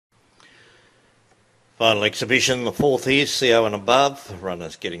Final exhibition, the fourth here, CO and above.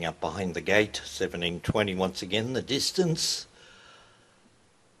 Runners getting up behind the gate. 17:20 once again, the distance.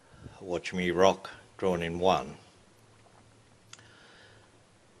 Watch Me Rock, drawn in 1.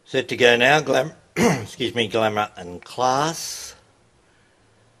 Set to go now, Glamour and Class.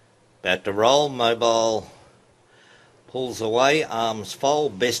 About to roll, Mobile pulls away, arms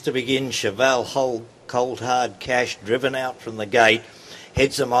fold, best to begin. Cheval, Cold Hard Cash, driven out from the gate.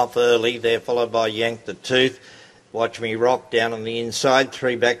 Heads them off early, they're followed by Yank the Tooth. Watch Me Rock down on the inside,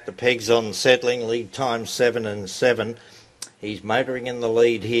 3 back, the pegs on settling, lead time 7 and 7. He's motoring in the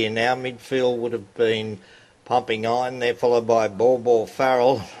lead here now. Midfield would have been Pumping Iron, they're followed by Ball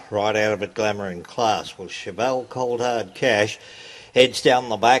Farrell, right out of it Glamour and Class. Well, Cheval, Cold Hard Cash heads down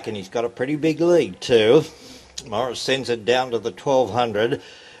the back and he's got a pretty big lead too. Morris sends it down to the 1200.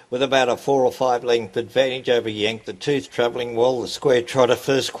 With about a 4 or 5 length advantage over Yank the Tooth, travelling well. The square trotter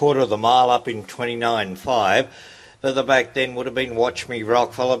first quarter of the mile up in 29.5. Further back then would have been Watch Me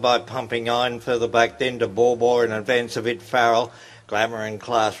Rock, followed by Pumping Iron. Further back then to Ball in advance of it Farrell. Glamour and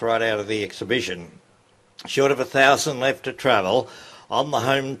Class right out of the exhibition. Short of 1,000 left to travel. On the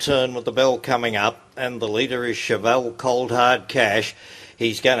home turn with the bell coming up, and the leader is Cheval, Cold Hard Cash.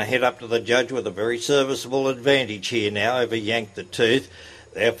 He's going to head up to the judge with a very serviceable advantage here now over Yank the Tooth.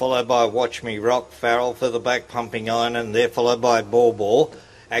 They're followed by Watch Me Rock, Farrell further back, Pumping Iron, and they're followed by Ball.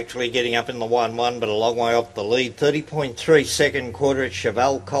 Actually getting up in the 1-1, but a long way off the lead. 30.3 second quarter at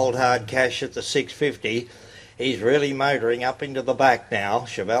Cheval, Cold Hard Cash at the 650. He's really motoring up into the back now.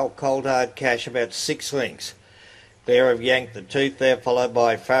 Cheval, Cold Hard Cash about 6 lengths. Clear of Yank the Tooth there, followed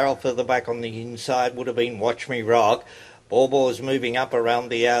by Farrell further back on the inside would have been Watch Me Rock. Ball's moving up around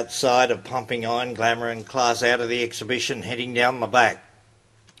the outside of Pumping Iron, Glamour and Class out of the exhibition, heading down the back.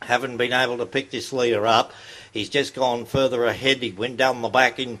 Haven't been able to pick this leader up. He's just gone further ahead. He went down the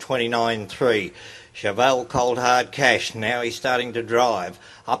back in 29.3. Cheval, Cold Hard Cash. Now he's starting to drive.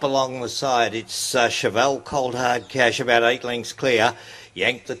 Up along the side, it's Cheval, Cold Hard Cash, about 8 lengths clear.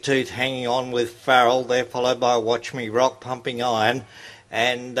 Yank the Tooth hanging on with Farrell. They're followed by Watch Me Rock, Pumping Iron.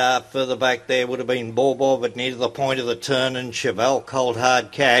 And further back there would have been Ball, but near to the point of the turn, and Cheval, Cold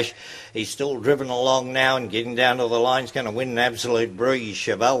Hard Cash. He's still driven along now and getting down to the line. He's going to win an absolute breeze.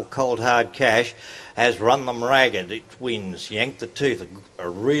 Cheval, Cold Hard Cash has run them ragged. It wins. Yank the Tooth, a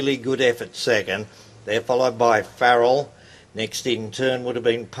really good effort second. They're followed by Farrell. Next in turn would have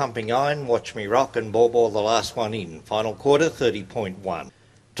been Pumping Iron, Watch Me Rock, and Ball, the last one in. Final quarter, 30.1.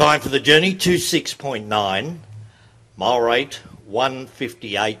 Time for the journey, 26.9. Mile rate,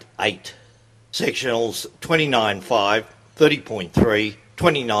 158.8. Sectionals 29.5, 30.3,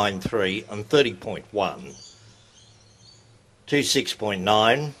 29.3 and 30.1.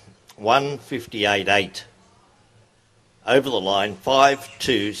 26.9, 158.8. Over the line, 5,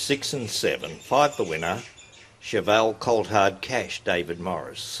 2, 6 and 7. 5 the winner. Cheval, Cold Hard Cash, David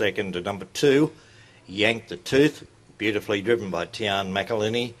Morris. Second to number 2, Yank the Tooth, beautifully driven by Tian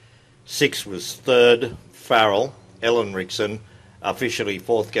McElhinney. 6 was third, Farrell. Ellen Rickson. Officially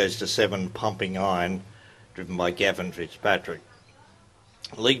fourth goes to 7, Pumping Iron, driven by Gavin Fitzpatrick.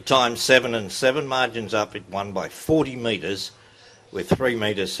 Lead time 7 and 7, margins up at 1 by 40 metres, with 3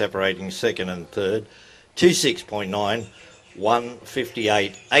 metres separating second and third. 26.9,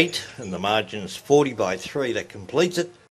 158.8, and the margin's 40 by 3. That completes it.